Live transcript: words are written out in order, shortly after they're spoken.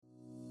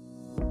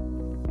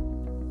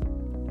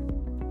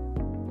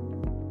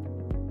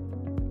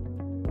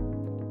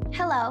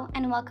Hello,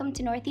 and welcome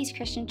to Northeast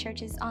Christian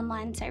Church's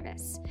online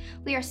service.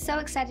 We are so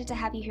excited to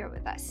have you here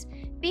with us.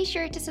 Be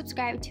sure to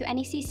subscribe to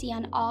NECC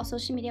on all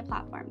social media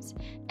platforms.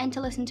 And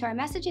to listen to our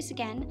messages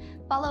again,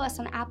 follow us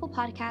on Apple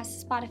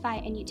Podcasts,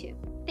 Spotify, and YouTube.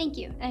 Thank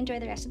you, and enjoy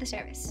the rest of the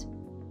service.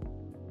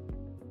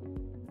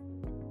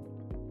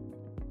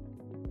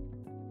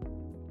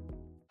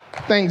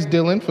 Thanks,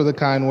 Dylan, for the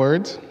kind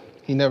words.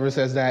 He never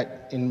says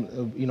that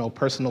in,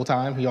 personal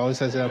time. He always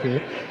says it up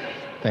here.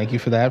 Thank you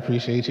for that.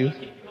 Appreciate you.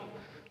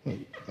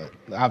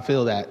 I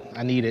feel that.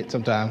 I need it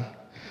sometime.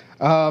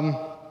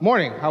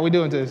 Morning. How we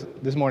doing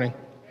this morning?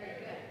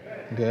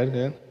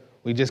 Good.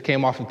 We just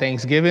came off of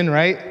Thanksgiving,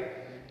 right?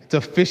 It's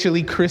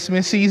officially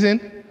Christmas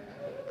season.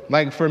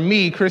 Like for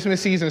me,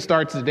 Christmas season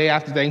starts the day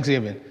after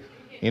Thanksgiving.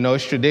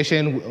 It's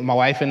tradition. My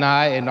wife and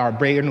I and our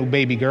brand new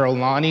baby girl,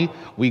 Lonnie,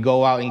 we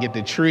go out and get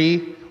the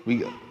tree.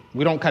 We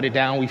don't cut it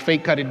down. We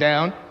fake cut it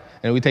down.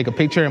 And we take a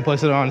picture and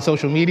post it on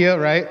social media,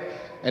 right?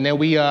 And then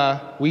we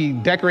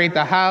decorate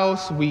the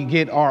house. We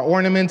get our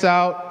ornaments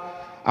out.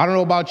 I don't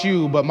know about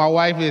you, but my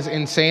wife is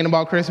insane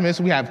about Christmas.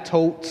 We have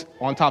totes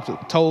on top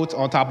of totes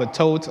on top of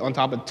totes on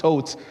top of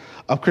totes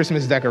of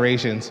Christmas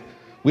decorations.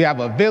 We have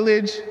a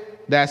village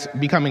that's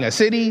becoming a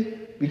city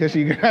because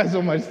she has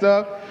so much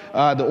stuff.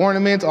 The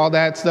ornaments, all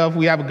that stuff.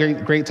 We have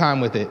a great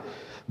time with it.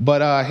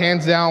 But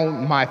hands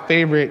down, my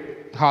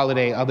favorite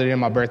holiday, other than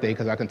my birthday,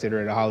 because I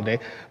consider it a holiday,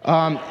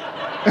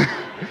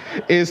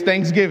 is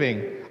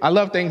Thanksgiving. I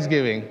love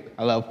Thanksgiving.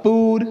 I love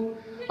food.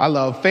 I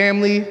love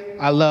family.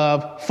 I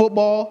love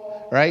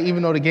football, right?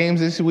 Even though the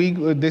games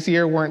this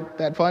year weren't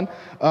that fun.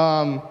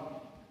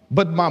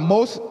 But my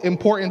most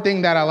important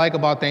thing that I like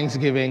about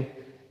Thanksgiving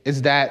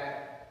is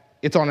that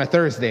it's on a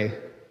Thursday,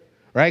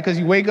 right? Because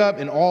you wake up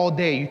and all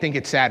day you think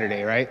it's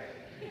Saturday, right?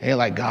 And you're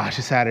like, gosh,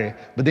 it's Saturday.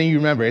 But then you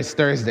remember it's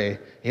Thursday. And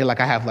you're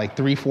like, I have like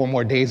 3-4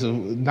 more days of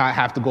not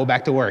have to go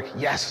back to work.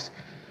 Yes.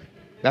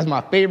 That's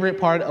my favorite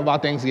part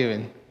about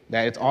Thanksgiving,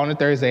 that it's on a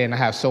Thursday and I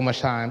have so much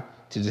time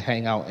to just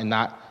hang out and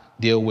not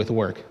deal with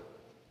work.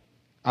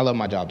 I love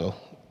my job, though.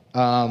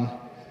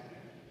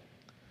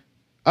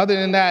 Other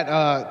than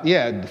that,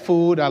 the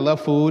food. I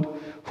love food.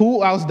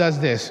 Who else does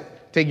this?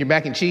 Take your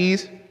mac and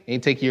cheese, and you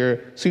take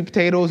your sweet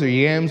potatoes or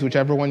yams,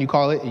 whichever one you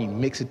call it, and you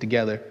mix it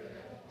together.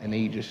 And then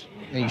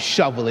you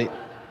shovel it.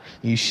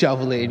 You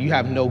shovel it, and you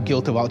have no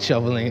guilt about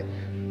shoveling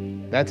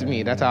it. That's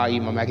me. That's how I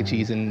eat my mac and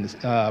cheese and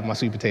my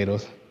sweet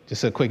potatoes.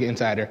 Just a quick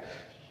insider.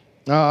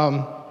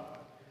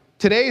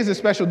 Today is a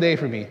special day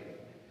for me.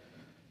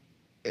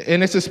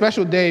 And it's a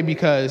special day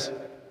because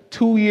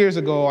 2 years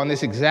ago on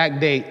this exact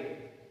date,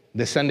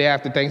 the Sunday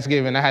after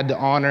Thanksgiving, I had the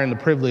honor and the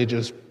privilege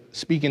of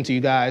speaking to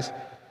you guys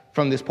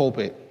from this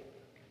pulpit.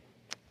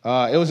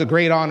 It was a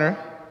great honor.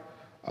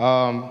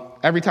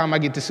 Every time I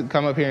get to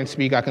come up here and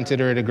speak, I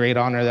consider it a great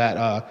honor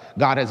that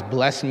God has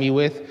blessed me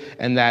with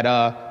and that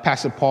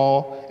Pastor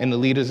Paul and the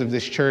leaders of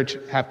this church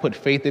have put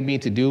faith in me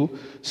to do.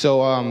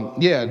 So,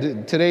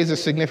 today's a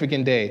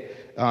significant day.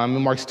 It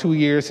marks 2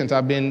 years since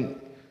I've been,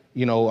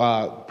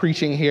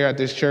 preaching here at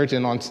this church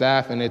and on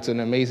staff, and it's an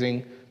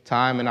amazing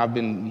time, and I've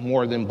been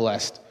more than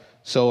blessed.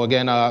 So,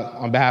 again,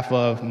 on behalf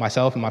of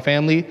myself and my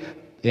family,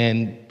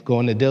 and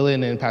going to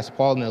Dylan and Pastor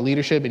Paul and the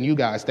leadership, and you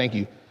guys, thank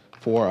you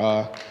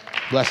for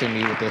blessing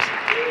me with this.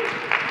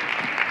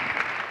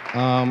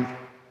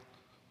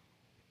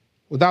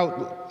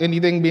 Without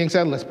anything being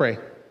said, let's pray.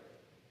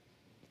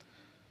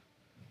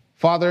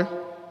 Father,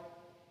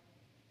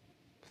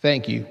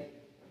 thank you.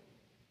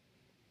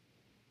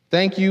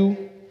 Thank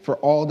you for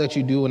all that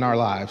you do in our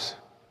lives.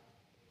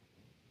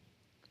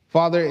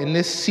 Father, in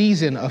this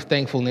season of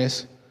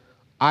thankfulness,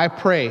 I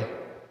pray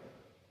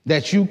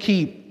that you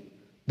keep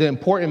the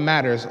important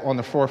matters on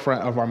the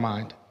forefront of our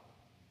mind.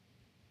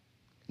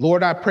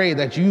 Lord, I pray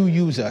that you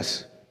use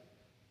us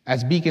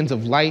as beacons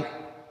of light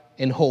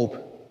and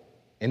hope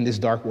in this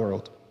dark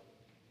world.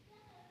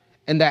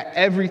 And that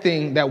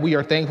everything that we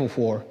are thankful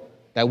for,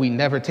 that we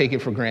never take it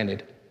for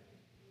granted.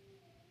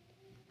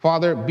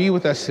 Father, be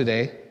with us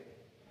today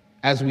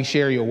as we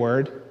share your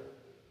word.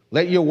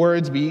 Let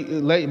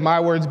my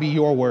words be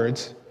your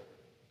words.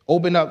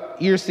 Open up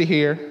ears to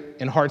hear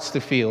and hearts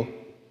to feel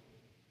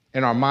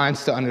and our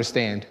minds to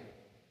understand.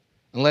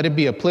 And let it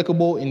be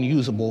applicable and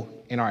usable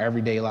in our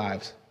everyday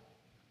lives.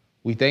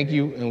 We thank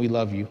you and we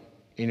love you.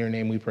 In your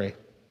name we pray.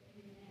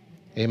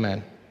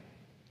 Amen.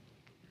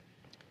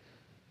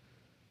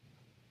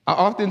 I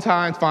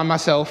oftentimes find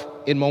myself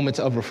in moments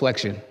of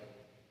reflection.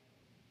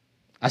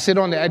 I sit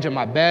on the edge of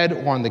my bed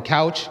or on the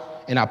couch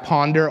and I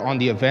ponder on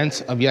the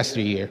events of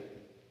yesteryear.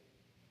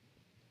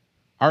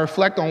 I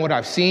reflect on what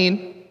I've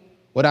seen,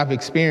 what I've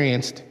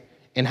experienced,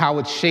 and how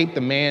it shaped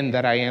the man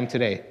that I am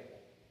today.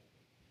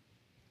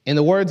 In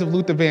the words of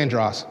Luther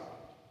Vandross,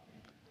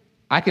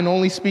 I can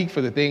only speak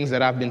for the things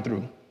that I've been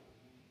through.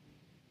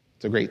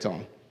 It's a great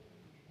song.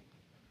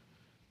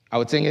 I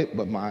would sing it,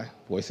 but my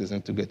voice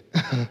isn't too good.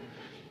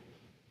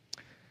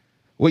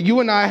 What you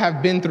and I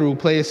have been through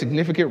play a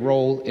significant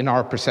role in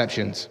our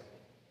perceptions.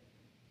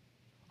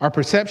 Our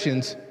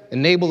perceptions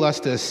enable us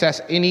to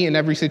assess any and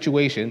every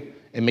situation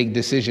and make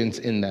decisions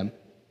in them.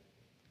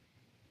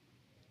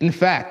 In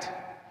fact,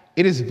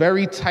 it is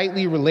very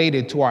tightly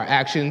related to our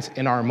actions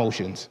and our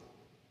emotions.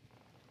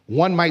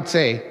 One might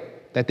say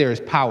that there is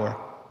power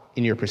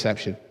in your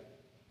perception.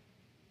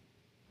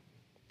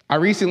 I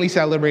recently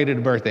celebrated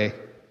a birthday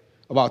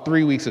about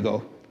 3 weeks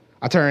ago.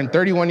 I turned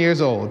 31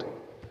 years old.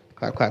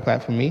 Clap, clap,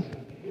 clap for me.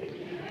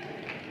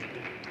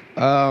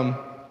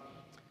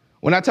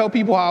 When I tell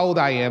people how old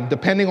I am,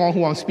 depending on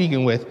who I'm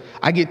speaking with,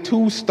 I get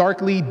two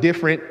starkly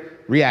different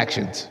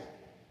reactions.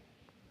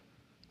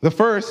 The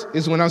first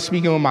is when I'm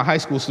speaking with my high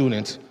school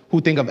students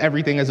who think of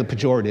everything as a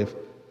pejorative.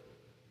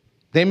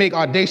 They make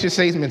audacious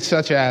statements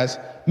such as,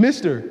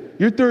 "Mister,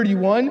 you're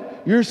 31,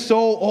 you're so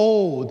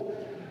old."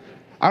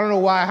 I don't know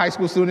why high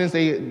school students,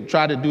 they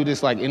try to do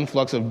this like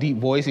influx of deep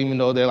voice, even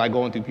though they're like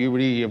going through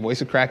puberty, your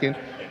voice is cracking.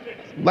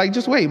 Like,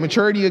 just wait,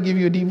 maturity will give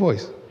you a deep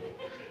voice.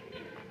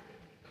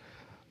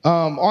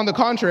 On the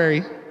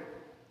contrary,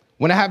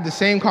 when I have the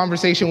same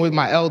conversation with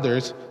my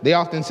elders, they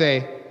often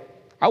say,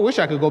 "I wish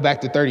I could go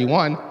back to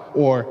 31,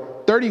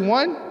 or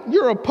 31,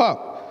 you're a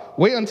pup.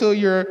 Wait until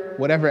you're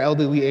whatever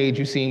elderly age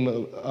you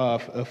seem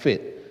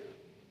fit."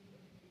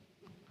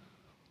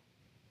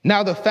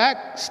 Now, the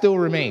fact still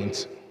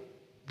remains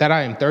that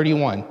I am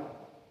 31.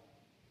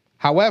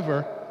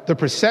 However, the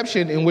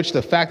perception in which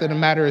the fact of the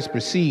matter is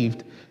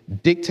perceived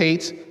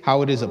dictates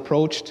how it is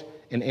approached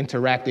and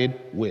interacted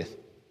with.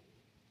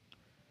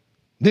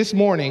 This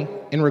morning,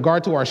 in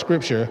regard to our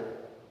scripture,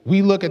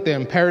 we look at the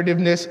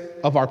imperativeness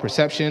of our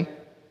perception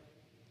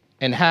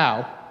and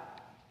how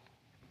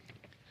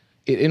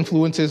it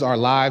influences our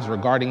lives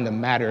regarding the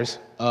matters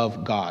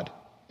of God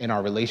and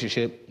our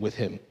relationship with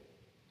Him.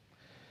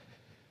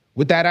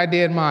 With that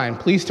idea in mind,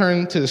 please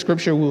turn to the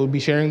scripture we will be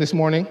sharing this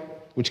morning,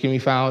 which can be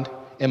found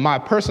in my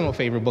personal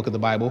favorite book of the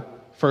Bible,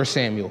 1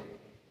 Samuel.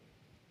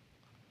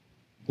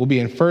 We'll be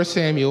in 1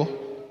 Samuel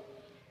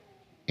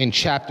in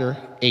chapter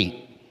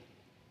 8.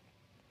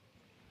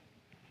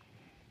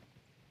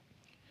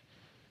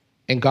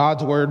 And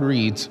God's word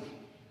reads,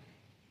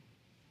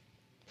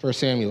 1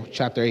 Samuel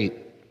chapter 8.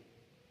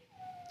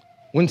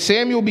 When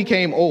Samuel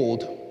became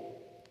old,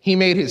 he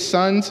made his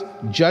sons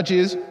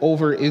judges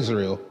over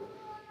Israel.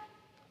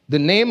 The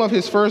name of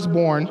his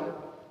firstborn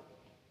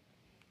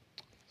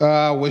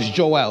was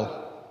Joel,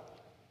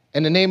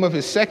 and the name of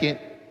his second,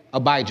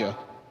 Abijah.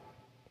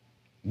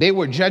 They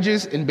were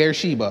judges in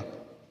Beersheba.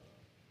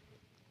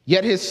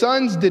 Yet his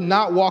sons did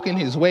not walk in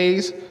his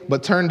ways,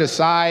 but turned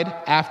aside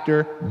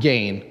after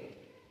gain.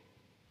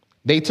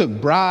 They took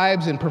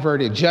bribes and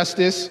perverted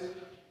justice.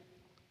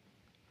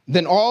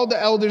 Then all the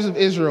elders of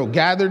Israel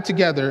gathered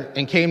together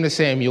and came to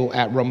Samuel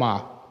at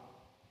Ramah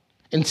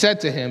and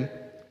said to him,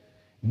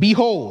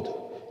 "Behold,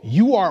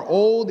 you are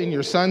old and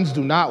your sons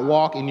do not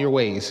walk in your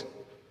ways.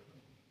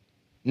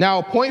 Now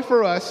appoint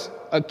for us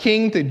a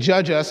king to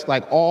judge us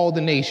like all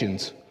the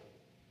nations."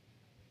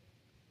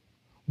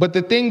 But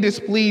the thing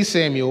displeased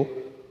Samuel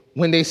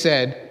when they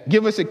said,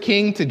 "Give us a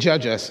king to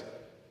judge us."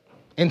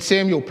 And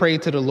Samuel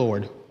prayed to the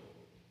Lord.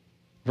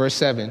 Verse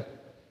 7,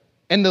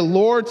 and the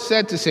Lord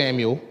said to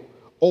Samuel,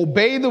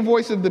 "Obey the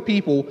voice of the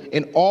people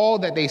in all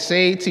that they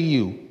say to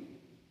you,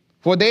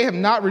 for they have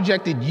not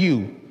rejected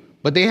you,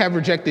 but they have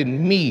rejected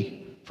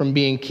me from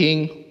being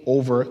king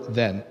over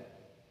them,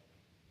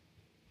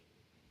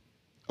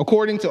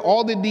 according to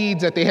all the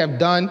deeds that they have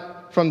done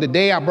from the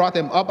day I brought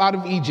them up out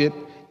of Egypt,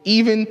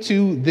 even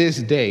to this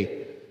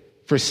day,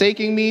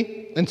 forsaking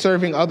me and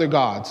serving other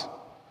gods.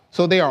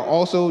 So they are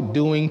also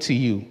doing to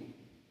you."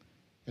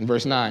 In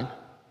verse 9,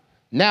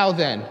 "Now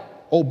then,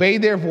 obey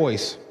their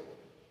voice.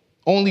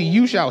 Only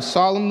you shall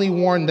solemnly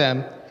warn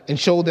them and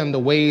show them the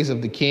ways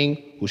of the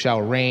king who shall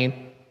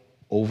reign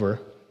over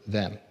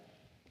them."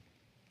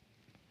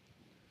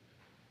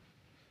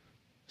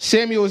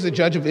 Samuel is the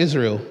judge of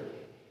Israel.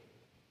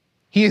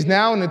 He is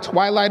now in the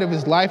twilight of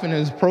his life and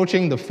is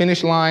approaching the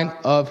finish line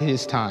of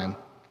his time.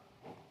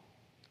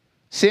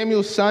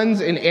 Samuel's sons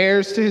and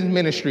heirs to his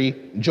ministry,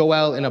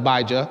 Joel and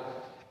Abijah,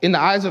 in the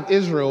eyes of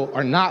Israel,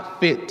 are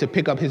not fit to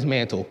pick up his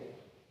mantle,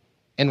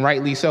 and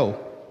rightly so.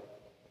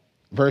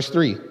 Verse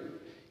 3,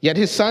 "Yet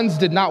his sons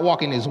did not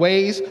walk in his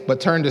ways, but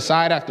turned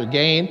aside after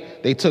gain.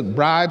 They took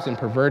bribes and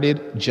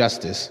perverted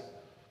justice."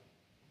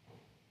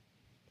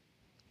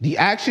 The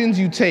actions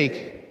you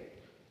take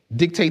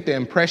dictate the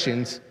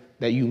impressions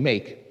that you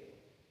make.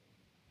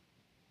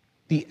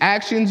 The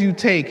actions you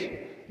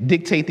take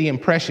dictate the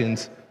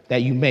impressions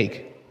that you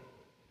make.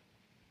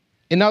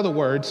 In other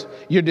words,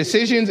 your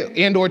decisions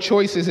and or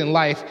choices in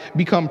life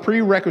become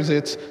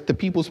prerequisites to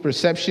people's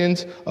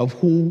perceptions of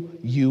who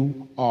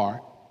you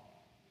are.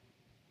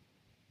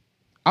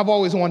 I've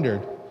always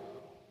wondered,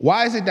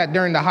 why is it that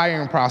during the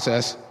hiring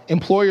process,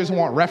 employers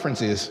want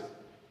references?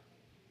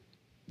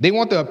 They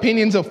want the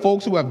opinions of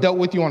folks who have dealt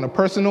with you on a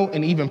personal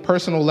and even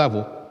personal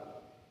level.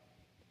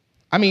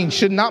 I mean,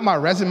 should not my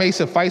resume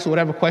suffice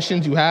whatever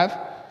questions you have?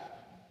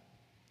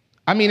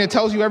 I mean, it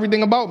tells you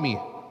everything about me,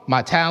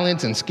 my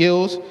talents and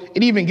skills.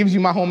 It even gives you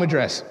my home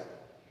address.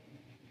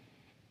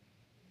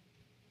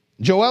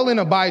 Joel and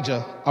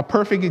Abijah are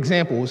perfect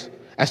examples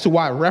as to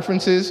why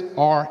references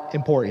are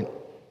important.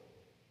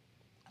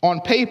 On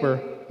paper,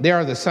 they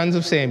are the sons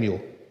of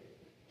Samuel,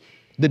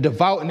 the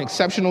devout and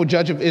exceptional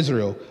judge of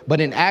Israel,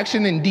 but in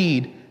action and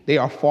deed, they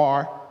are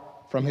far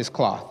from his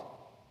cloth.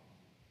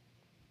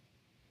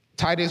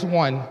 Titus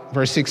 1,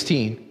 verse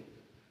 16.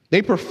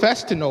 They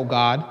profess to know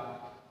God,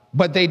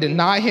 but they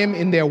deny him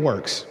in their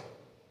works.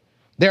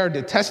 They are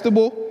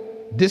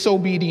detestable,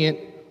 disobedient,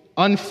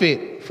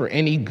 unfit for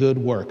any good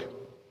work.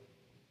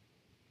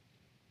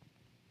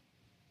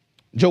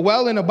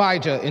 Joel and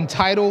Abijah in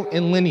title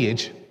and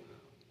lineage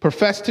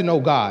professed to know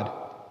God,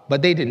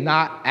 but they did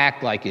not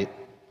act like it.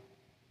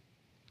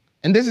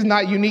 And this is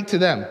not unique to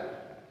them.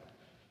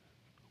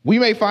 We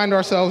may find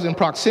ourselves in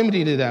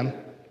proximity to them.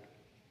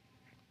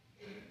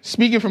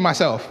 Speaking for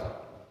myself,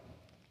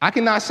 I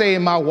cannot say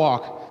in my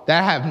walk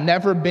that I have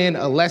never been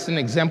a less than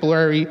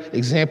exemplary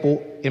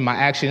example in my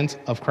actions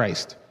of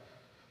Christ.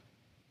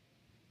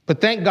 But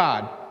thank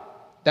God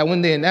that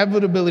when the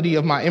inevitability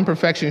of my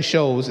imperfection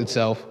shows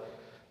itself,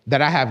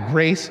 that I have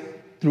grace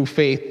through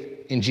faith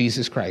in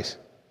Jesus Christ.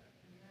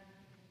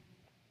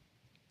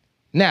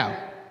 Now,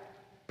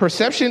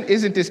 perception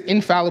isn't this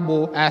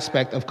infallible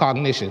aspect of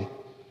cognition.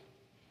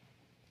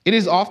 It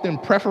is often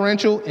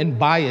preferential and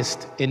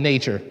biased in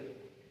nature.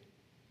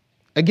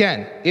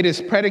 Again, it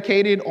is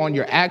predicated on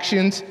your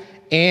actions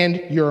and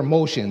your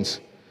emotions.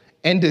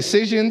 And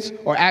decisions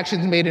or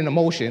actions made in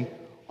emotion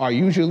are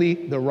usually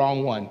the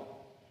wrong one.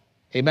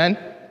 Amen?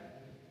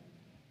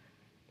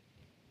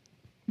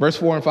 Verse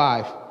 4 and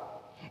 5.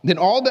 Then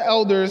all the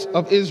elders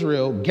of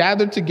Israel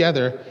gathered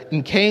together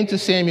and came to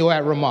Samuel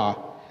at Ramah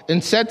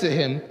and said to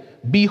him,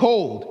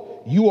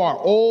 Behold, you are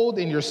old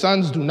and your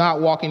sons do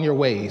not walk in your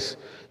ways.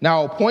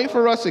 Now appoint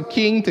for us a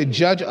king to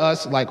judge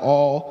us like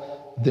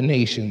all the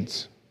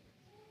nations.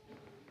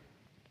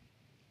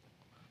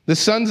 The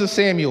sons of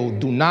Samuel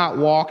do not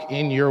walk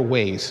in your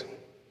ways.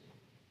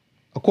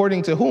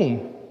 According to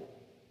whom?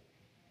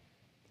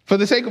 For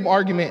the sake of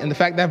argument and the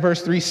fact that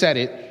verse 3 said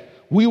it,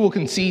 we will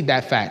concede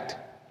that fact.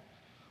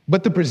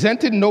 But the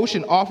presented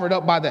notion offered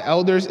up by the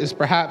elders is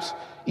perhaps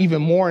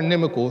even more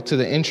inimical to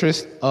the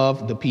interest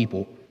of the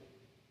people.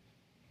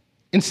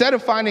 Instead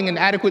of finding an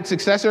adequate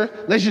successor,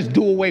 let's just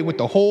do away with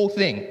the whole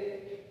thing.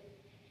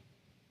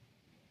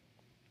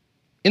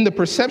 In the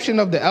perception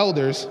of the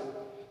elders,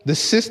 the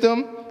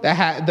system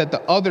that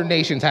the other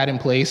nations had in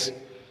place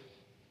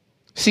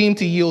seemed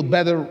to yield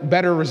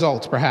better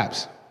results,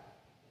 perhaps.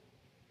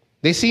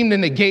 They seemed to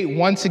negate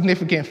one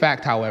significant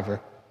fact, however.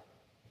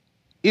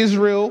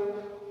 Israel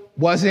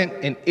wasn't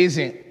and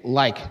isn't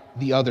like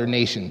the other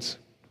nations.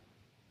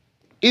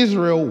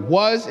 Israel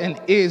was and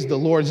is the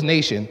Lord's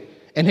nation,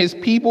 and his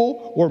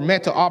people were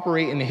meant to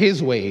operate in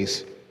his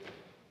ways.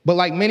 But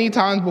like many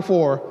times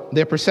before,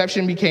 their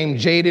perception became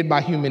jaded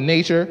by human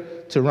nature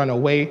to run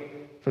away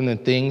from the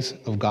things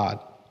of God.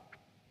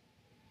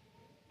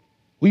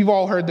 We've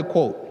all heard the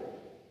quote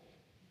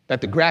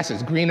that the grass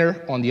is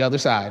greener on the other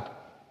side.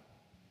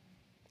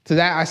 To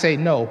that I say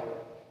no,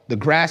 the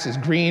grass is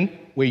green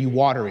where you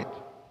water it.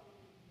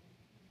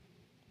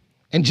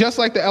 And just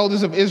like the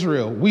elders of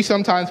Israel, we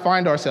sometimes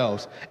find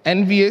ourselves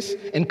envious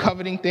and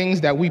coveting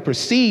things that we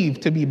perceive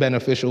to be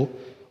beneficial,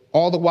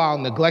 all the while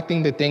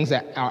neglecting the things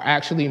that are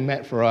actually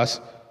meant for us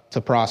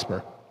to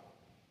prosper.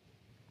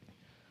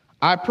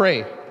 I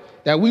pray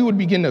that we would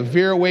begin to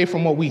veer away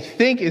from what we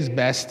think is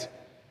best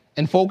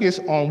and focus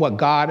on what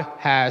God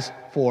has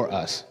for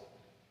us.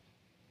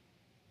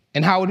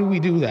 And how do we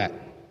do that?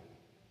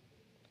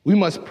 We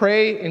must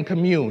pray and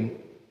commune,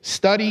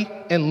 study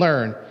and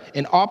learn,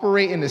 and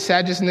operate in the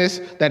sagaciousness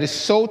that is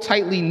so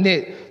tightly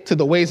knit to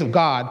the ways of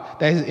God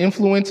that his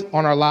influence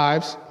on our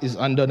lives is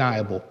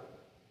undeniable.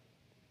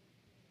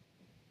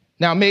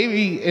 Now,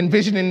 maybe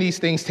envisioning these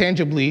things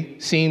tangibly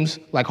seems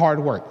like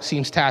hard work,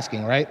 seems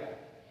tasking, right?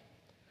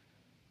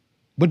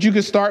 But you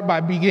could start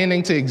by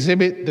beginning to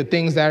exhibit the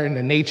things that are in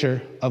the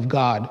nature of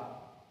God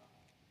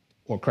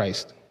or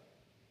Christ.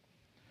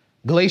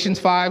 Galatians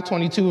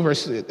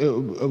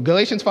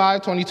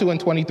 5:22 and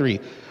 23.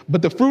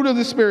 But the fruit of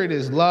the Spirit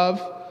is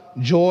love,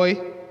 joy,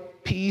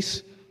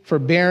 peace,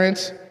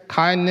 forbearance,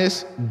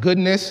 kindness,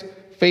 goodness,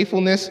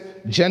 faithfulness,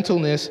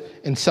 gentleness,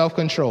 and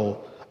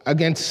self-control.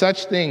 Against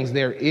such things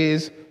there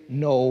is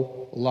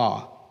no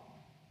law.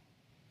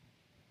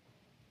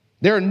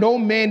 There are no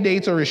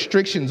mandates or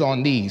restrictions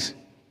on these.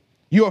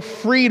 You are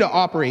free to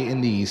operate in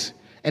these,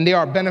 and they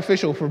are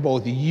beneficial for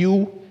both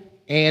you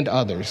and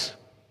others.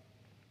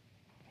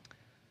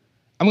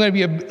 I'm going to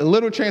be a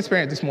little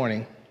transparent this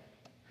morning.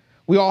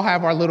 We all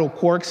have our little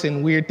quirks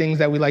and weird things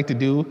that we like to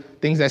do,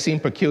 things that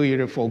seem peculiar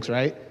to folks,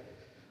 right?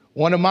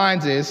 One of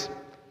mine is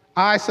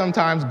I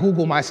sometimes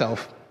Google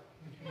myself.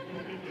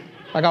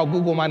 Like I'll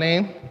Google my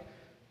name.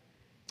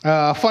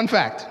 Fun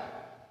fact.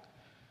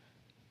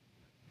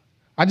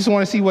 I just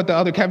want to see what the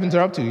other Kevins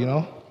are up to, you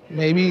know?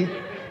 Maybe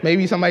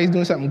somebody's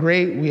doing something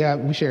great. We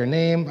share a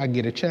name. I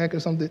get a check or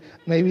something,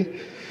 maybe.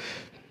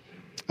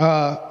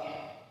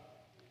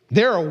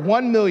 There are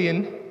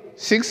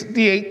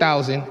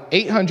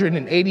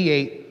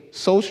 1,068,888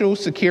 Social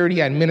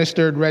Security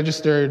administered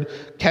registered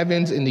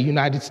Kevins in the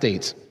United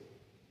States.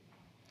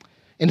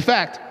 In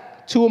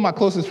fact, two of my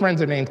closest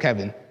friends are named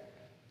Kevin.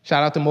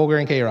 Shout out to Moger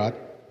and K-Rod.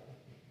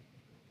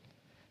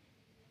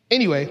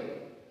 Anyway,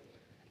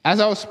 as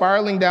I was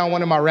spiraling down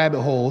one of my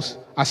rabbit holes,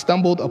 I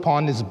stumbled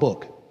upon this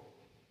book.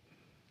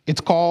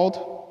 It's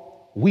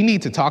called We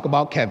Need to Talk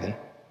About Kevin.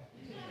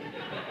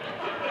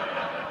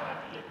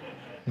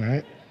 All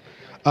right.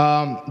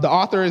 The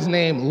author is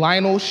named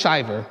Lionel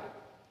Shiver.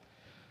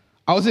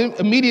 I was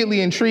immediately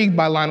intrigued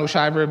by Lionel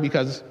Shiver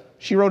because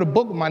she wrote a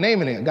book with my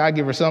name in it. God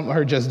give her something,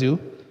 her just due.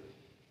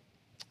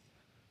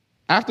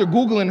 After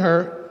Googling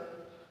her,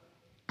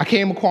 I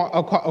came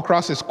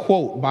across this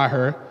quote by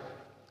her,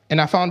 and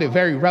I found it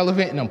very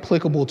relevant and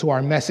applicable to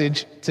our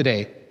message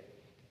today.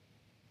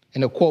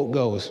 And the quote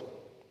goes,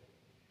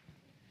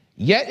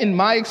 "Yet in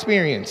my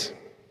experience,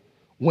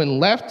 when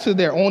left to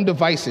their own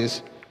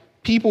devices,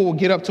 people will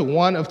get up to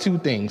one of two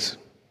things: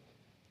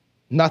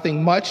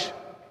 nothing much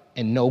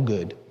and no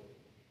good."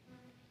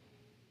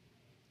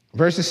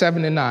 Verses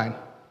 7 and 9.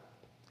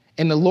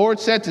 "And the Lord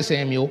said to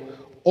Samuel,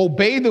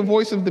 obey the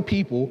voice of the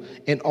people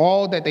in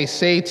all that they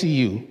say to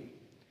you.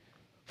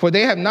 For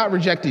they have not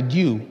rejected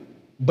you,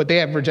 but they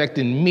have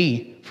rejected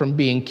me from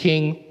being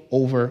king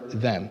over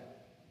them.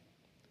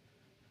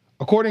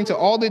 According to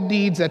all the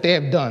deeds that they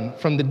have done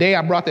from the day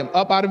I brought them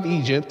up out of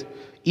Egypt,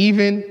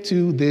 even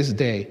to this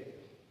day,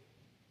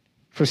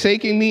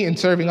 forsaking me and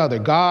serving other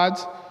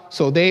gods,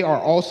 so they are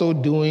also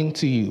doing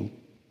to you.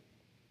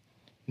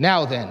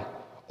 Now then,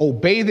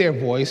 obey their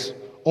voice,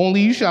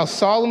 only you shall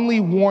solemnly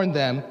warn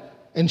them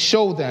and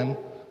show them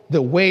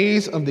the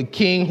ways of the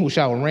king who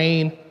shall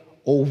reign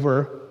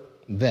over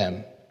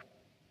them."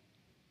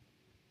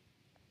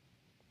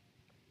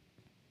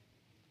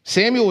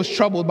 Samuel was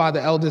troubled by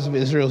the elders of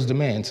Israel's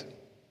demands.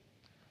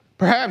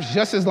 Perhaps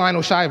just as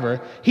Lionel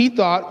Shiver, he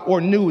thought or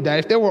knew that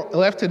if they were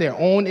left to their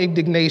own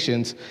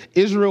indignations,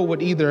 Israel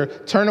would either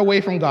turn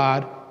away from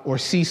God or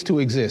cease to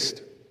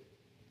exist.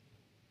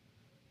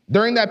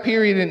 During that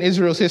period in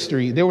Israel's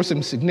history, there were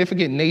some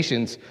significant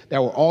nations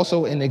that were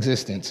also in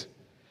existence.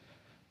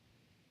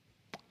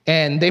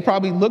 And they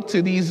probably looked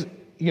to these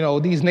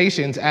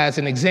nations as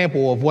an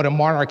example of what a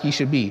monarchy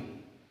should be.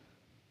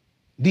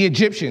 The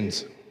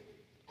Egyptians,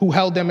 who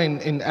held them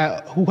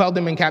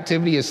in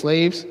captivity as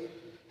slaves,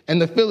 and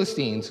the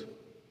Philistines,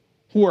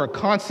 who were a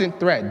constant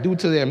threat due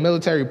to their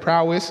military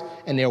prowess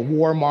and their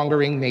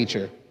warmongering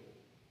nature.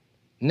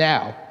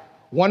 Now,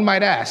 one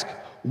might ask,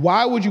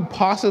 why would you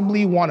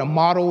possibly want to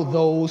model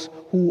those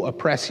who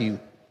oppress you?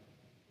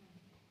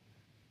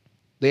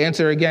 The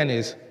answer again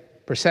is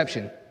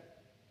perception.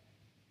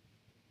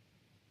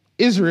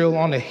 Israel,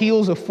 on the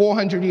heels of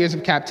 400 years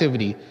of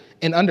captivity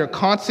and under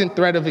constant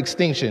threat of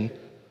extinction,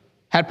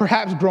 had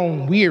perhaps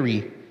grown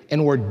weary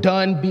and were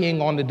done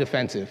being on the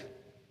defensive.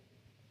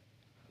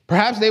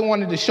 Perhaps they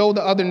wanted to show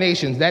the other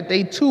nations that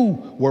they too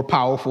were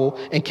powerful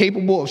and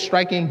capable of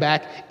striking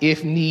back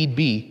if need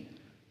be.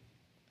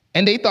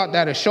 And they thought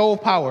that a show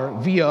of power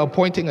via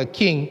appointing a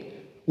king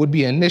would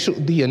be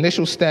the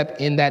initial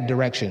step in that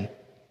direction.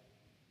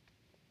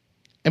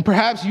 And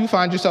perhaps you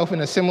find yourself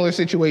in a similar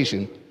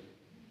situation.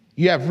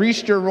 You have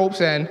reached your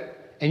rope's end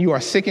and you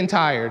are sick and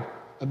tired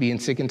of being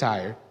sick and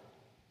tired.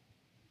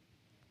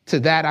 To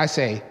that I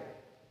say,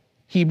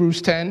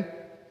 Hebrews 10,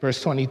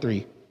 verse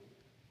 23.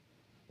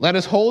 "Let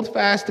us hold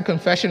fast the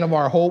confession of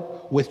our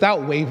hope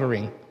without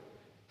wavering,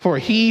 for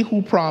he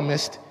who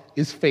promised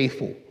is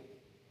faithful."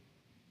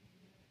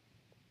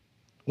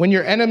 When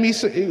your enemy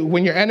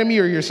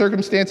or your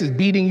circumstance is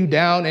beating you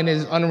down and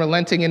is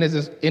unrelenting in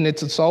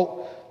its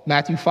assault,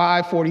 Matthew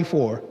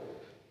 5:44.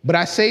 "But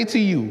I say to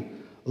you,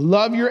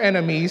 love your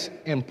enemies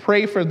and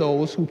pray for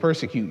those who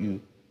persecute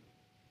you."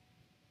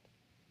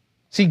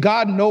 See,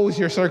 God knows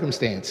your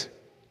circumstance.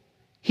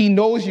 He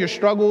knows your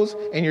struggles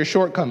and your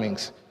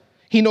shortcomings.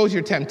 He knows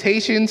your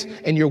temptations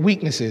and your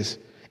weaknesses.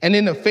 And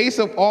in the face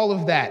of all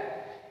of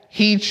that,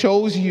 he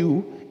chose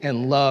you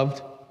and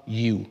loved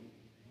you.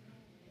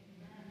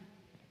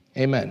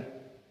 Amen.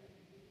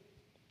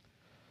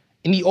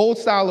 In the old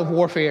style of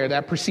warfare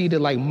that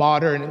preceded like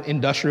modern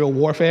industrial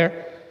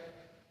warfare,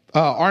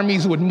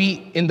 armies would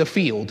meet in the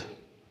field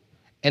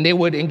and they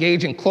would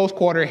engage in close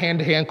quarter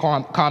hand-to-hand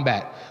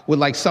combat with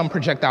like some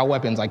projectile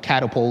weapons like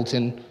catapults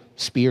and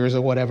spears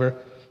or whatever.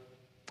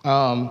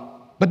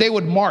 But they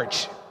would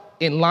march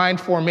in line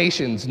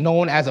formations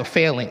known as a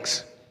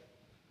phalanx.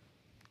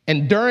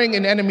 And during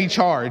an enemy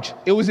charge,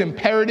 it was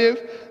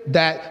imperative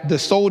that the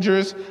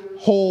soldiers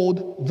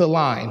hold the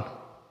line.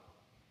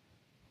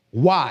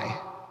 Why?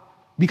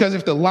 Because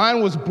if the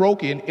line was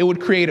broken, it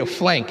would create a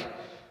flank,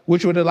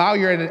 which would allow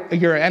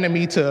your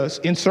enemy to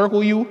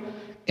encircle you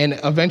and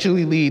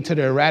eventually lead to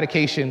the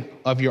eradication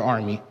of your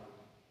army.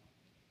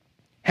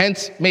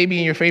 Hence, maybe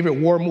in your favorite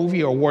war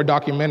movie or war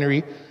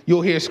documentary,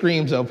 you'll hear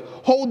screams of,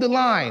 "Hold the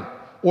line,"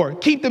 or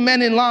 "Keep the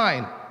men in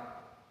line."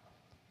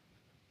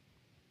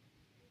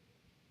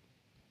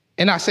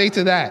 And I say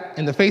to that,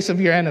 in the face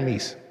of your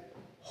enemies,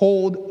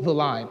 hold the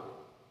line.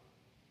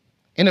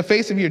 In the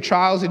face of your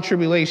trials and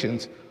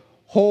tribulations,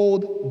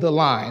 hold the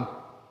line.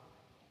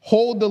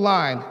 Hold the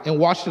line and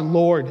watch the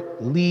Lord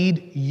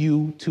lead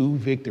you to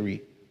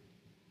victory.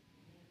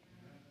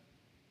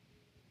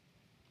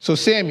 So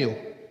Samuel,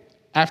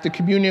 after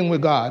communing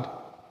with God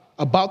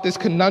about this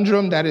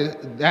conundrum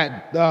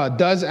that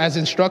does as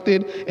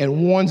instructed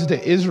and warns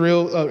the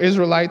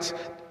Israelites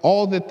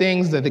all the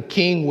things that the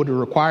king would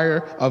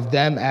require of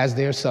them as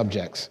their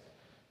subjects.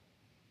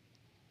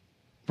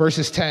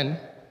 Verses 10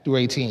 through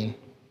 18.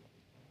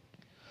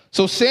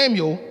 So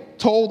Samuel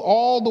told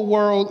all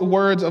the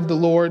words of the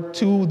Lord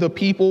to the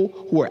people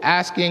who were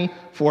asking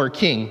for a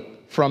king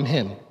from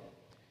him.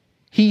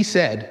 He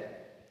said,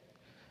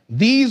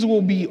 "These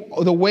will be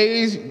the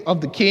ways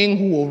of the king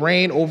who will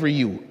reign over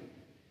you.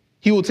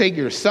 He will take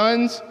your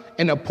sons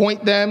and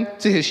appoint them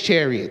to his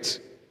chariots,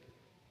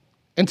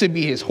 and to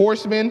be his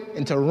horsemen,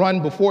 and to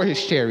run before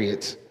his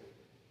chariots.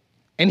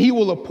 And he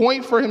will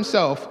appoint for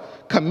himself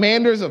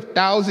commanders of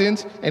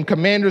thousands and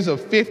commanders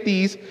of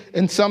 50s,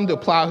 and some to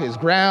plow his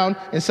ground,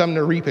 and some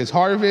to reap his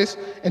harvest,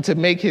 and to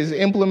make his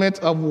implements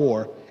of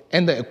war,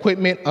 and the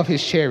equipment of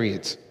his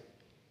chariots.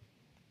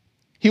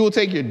 He will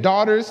take your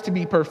daughters to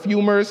be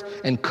perfumers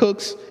and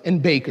cooks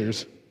and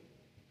bakers.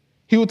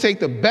 He will take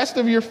the best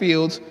of your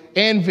fields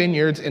and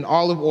vineyards and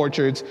olive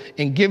orchards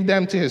and give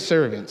them to his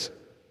servants.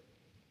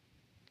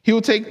 He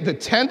will take the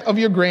tenth of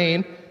your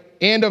grain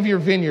and of your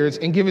vineyards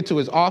and give it to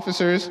his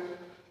officers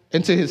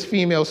and to his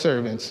female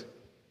servants.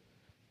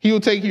 He will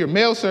take your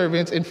male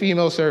servants and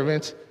female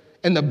servants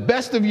and the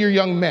best of your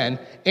young men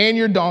and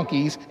your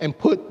donkeys and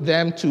put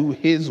them to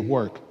his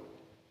work."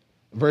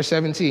 Verse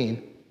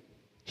 17.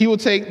 He will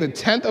take the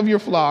tenth of your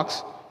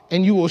flocks,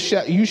 and you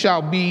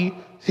shall be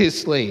his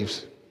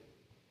slaves.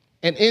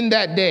 And in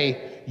that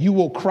day you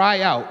will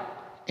cry out,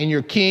 and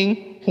your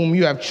king, whom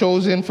you have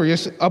chosen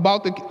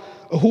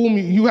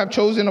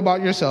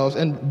about yourselves,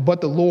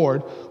 but the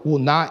Lord will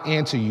not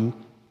answer you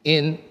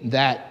in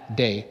that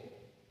day.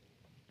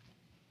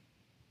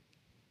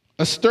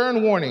 A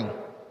stern warning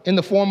in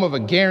the form of a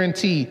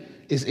guarantee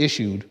is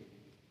issued.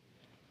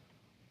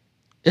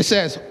 It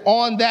says,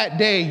 on that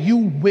day, you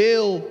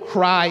will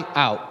cry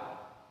out.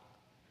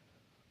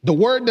 The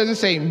word doesn't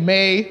say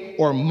may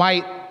or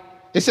might.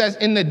 It says,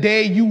 in the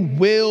day, you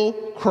will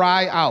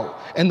cry out,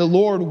 and the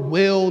Lord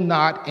will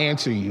not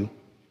answer you.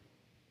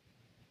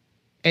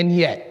 And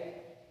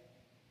yet,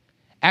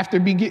 after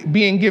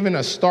being given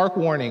a stark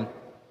warning,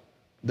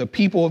 the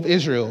people of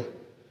Israel,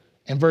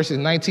 in verses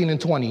 19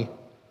 and 20,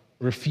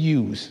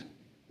 refuse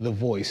the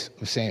voice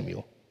of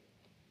Samuel.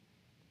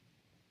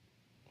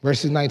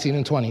 Verses 19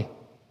 and 20.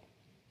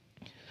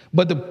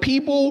 But the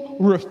people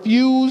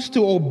refused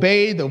to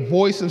obey the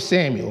voice of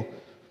Samuel.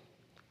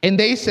 And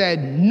they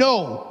said,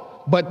 "No,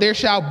 but there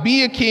shall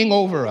be a king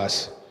over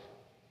us,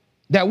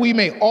 that we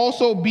may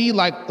also be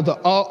like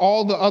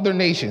all the other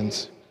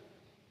nations,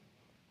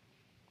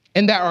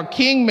 and that our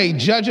king may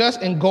judge us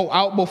and go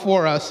out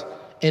before us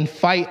and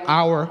fight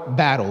our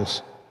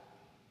battles."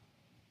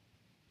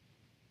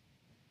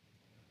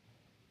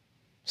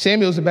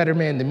 Samuel's a better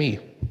man than me.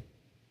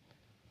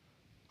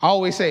 I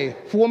always say,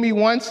 fool me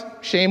once,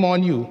 shame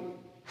on you.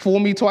 Fool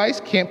me twice,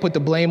 can't put the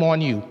blame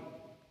on you.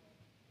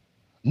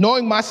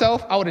 Knowing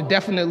myself, I would have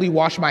definitely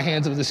washed my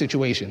hands of the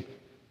situation.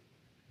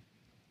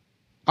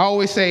 I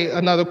always say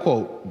another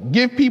quote,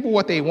 give people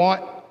what they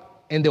want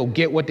and they'll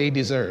get what they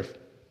deserve.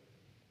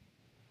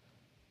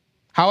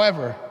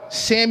 However,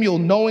 Samuel,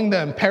 knowing the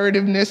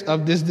imperativeness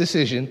of this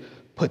decision,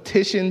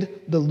 petitioned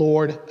the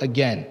Lord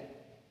again.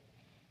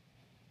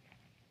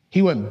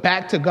 He went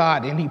back to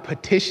God and he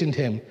petitioned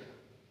him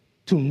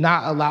to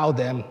not allow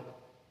them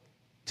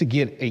to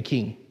get a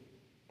king.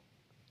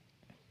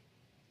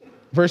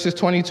 Verses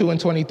 22 and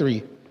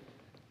 23.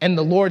 And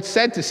the Lord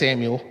said to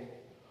Samuel,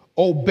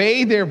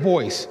 "Obey their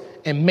voice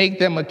and make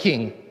them a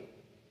king."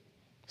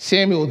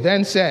 Samuel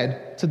then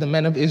said to the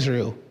men of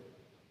Israel,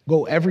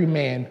 "Go every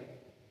man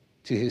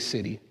to his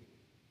city."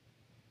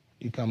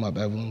 You come up,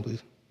 Evelyn,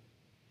 please.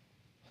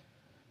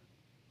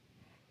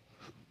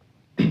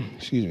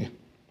 Excuse me.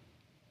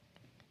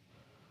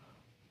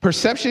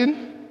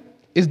 Perception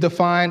is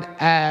defined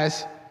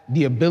as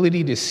the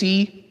ability to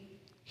see,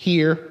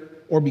 hear,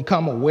 or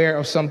become aware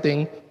of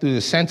something through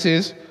the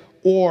senses,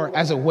 or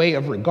as a way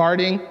of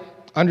regarding,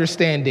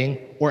 understanding,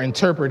 or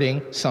interpreting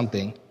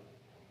something.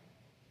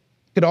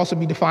 It could also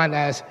be defined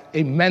as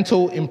a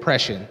mental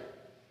impression.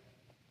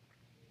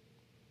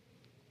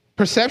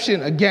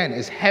 Perception, again,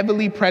 is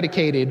heavily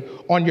predicated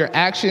on your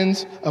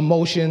actions,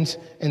 emotions,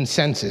 and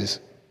senses.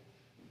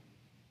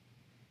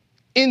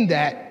 In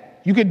that,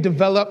 you could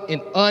develop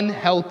an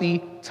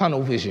unhealthy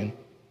tunnel vision.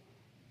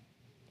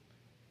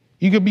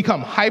 You could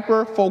become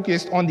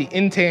hyper-focused on the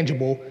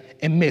intangible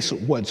and miss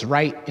what's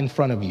right in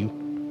front of you.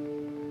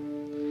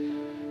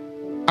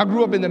 I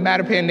grew up in the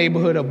Mattapan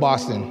neighborhood of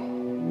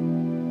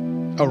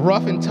Boston, a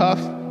rough and tough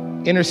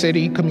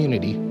inner-city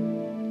community.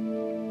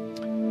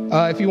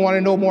 If you want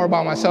to know more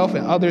about myself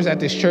and others at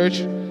this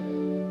church,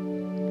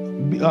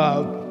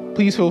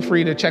 please feel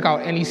free to check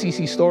out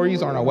NECC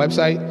Stories on our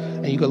website,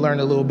 and you can learn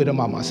a little bit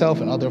about myself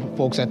and other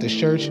folks at this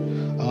church.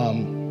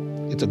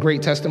 It's a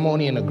great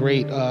testimony and a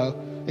great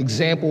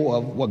example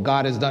of what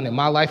God has done in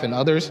my life and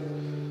others.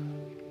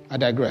 I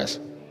digress.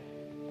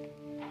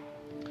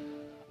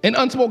 An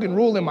unspoken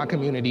rule in my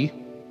community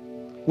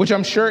which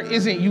I'm sure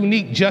isn't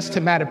unique just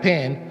to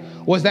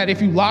Mattapan, was that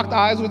if you locked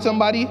eyes with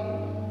somebody,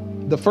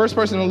 the first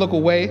person to look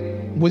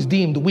away was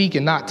deemed weak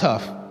and not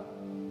tough.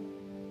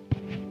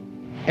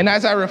 And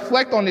as I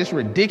reflect on this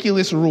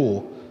ridiculous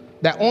rule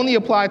that only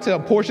applied to a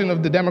portion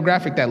of the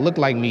demographic that looked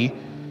like me,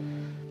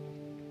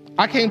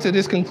 I came to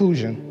this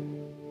conclusion.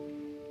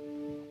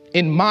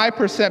 In my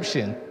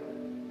perception,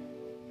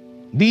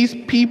 these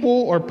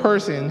people or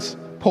persons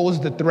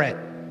posed a threat.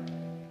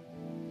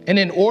 And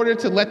in order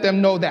to let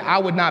them know that I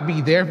would not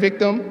be their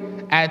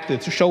victim, I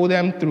had to show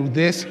them through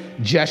this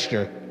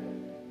gesture.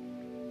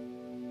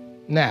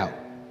 Now,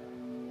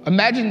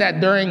 imagine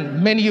that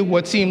during many of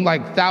what seemed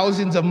like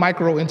thousands of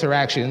micro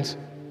interactions,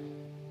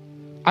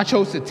 I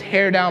chose to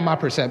tear down my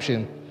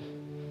perception,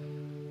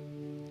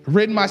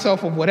 rid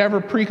myself of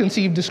whatever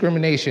preconceived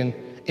discrimination,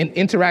 and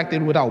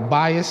interacted without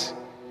bias.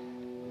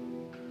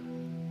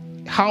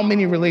 How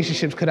many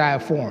relationships could I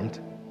have formed?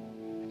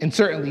 And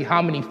certainly,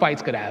 how many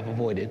fights could I have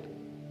avoided?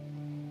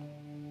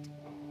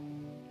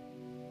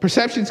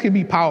 Perceptions can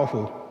be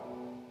powerful.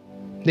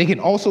 They can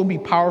also be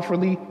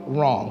powerfully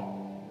wrong.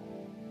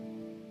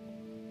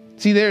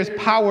 See, there is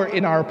power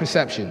in our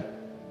perception.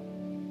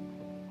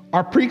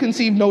 Our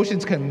preconceived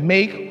notions can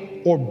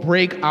make or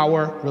break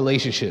our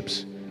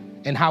relationships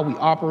and how we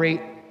operate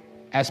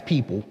as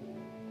people.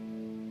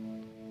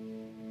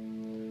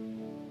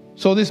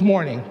 So this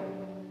morning,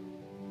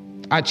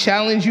 I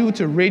challenge you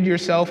to rid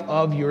yourself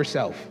of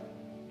yourself.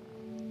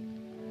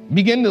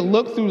 Begin to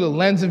look through the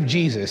lens of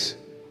Jesus.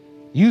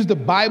 Use the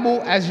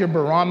Bible as your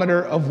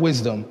barometer of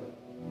wisdom.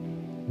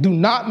 Do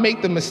not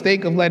make the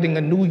mistake of letting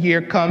a new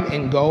year come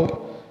and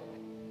go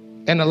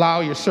and allow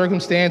your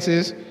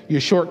circumstances,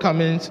 your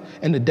shortcomings,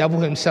 and the devil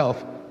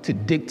himself to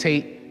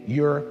dictate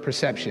your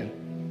perception.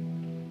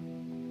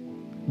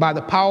 By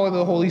the power of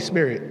the Holy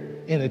Spirit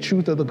and the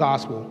truth of the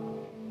gospel,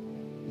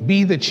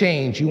 be the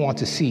change you want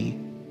to see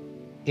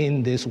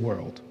in this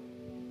world.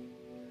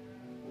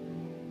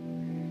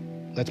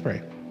 Let's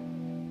pray.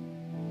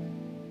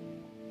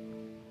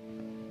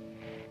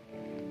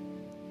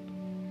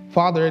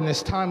 Father, in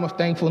this time of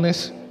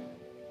thankfulness,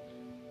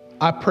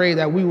 I pray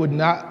that we would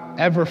not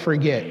ever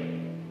forget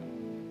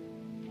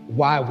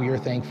why we are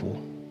thankful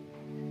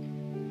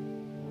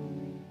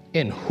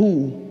and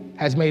who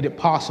has made it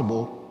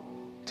possible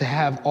to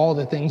have all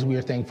the things we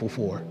are thankful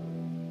for.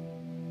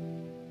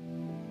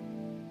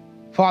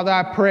 Father,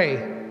 I pray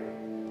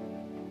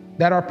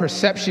that our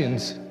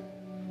perceptions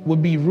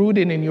would be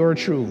rooted in your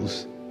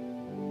truths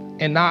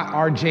and not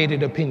our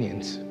jaded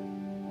opinions.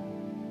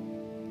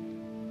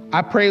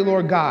 I pray,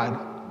 Lord God,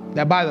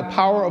 that by the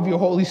power of your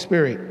Holy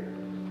Spirit,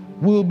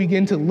 we will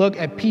begin to look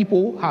at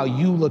people how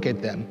you look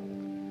at them.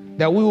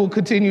 That we will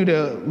continue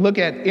to look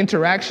at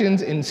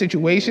interactions and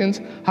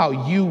situations how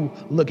you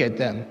look at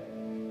them.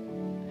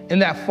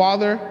 And that,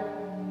 Father,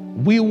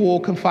 we will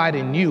confide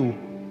in you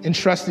and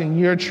trust in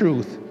your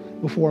truth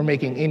before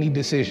making any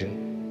decision.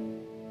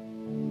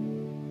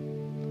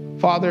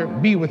 Father,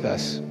 be with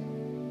us.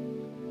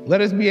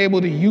 Let us be able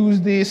to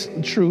use this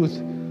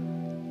truth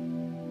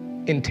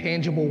in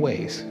tangible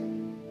ways.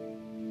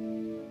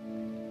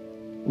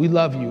 We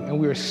love you, and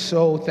we are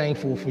so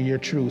thankful for your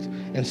truth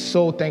and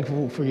so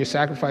thankful for your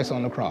sacrifice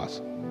on the cross.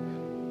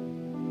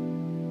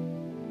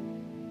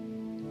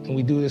 And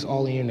we do this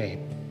all in your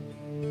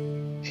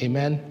name.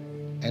 Amen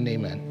and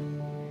amen.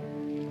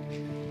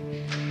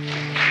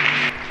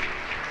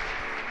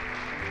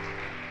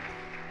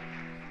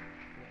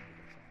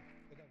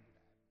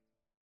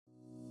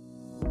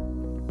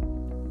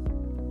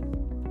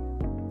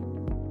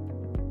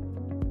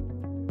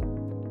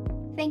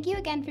 Thank you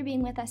again for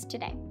being with us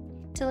today.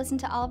 To listen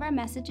to all of our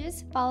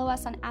messages, follow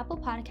us on Apple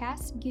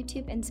Podcasts,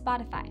 YouTube, and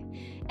Spotify,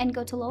 and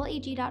go to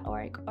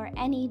lowelag.org or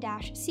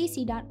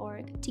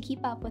ne-cc.org to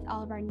keep up with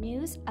all of our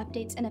news,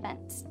 updates, and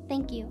events.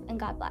 Thank you, and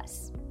God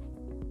bless.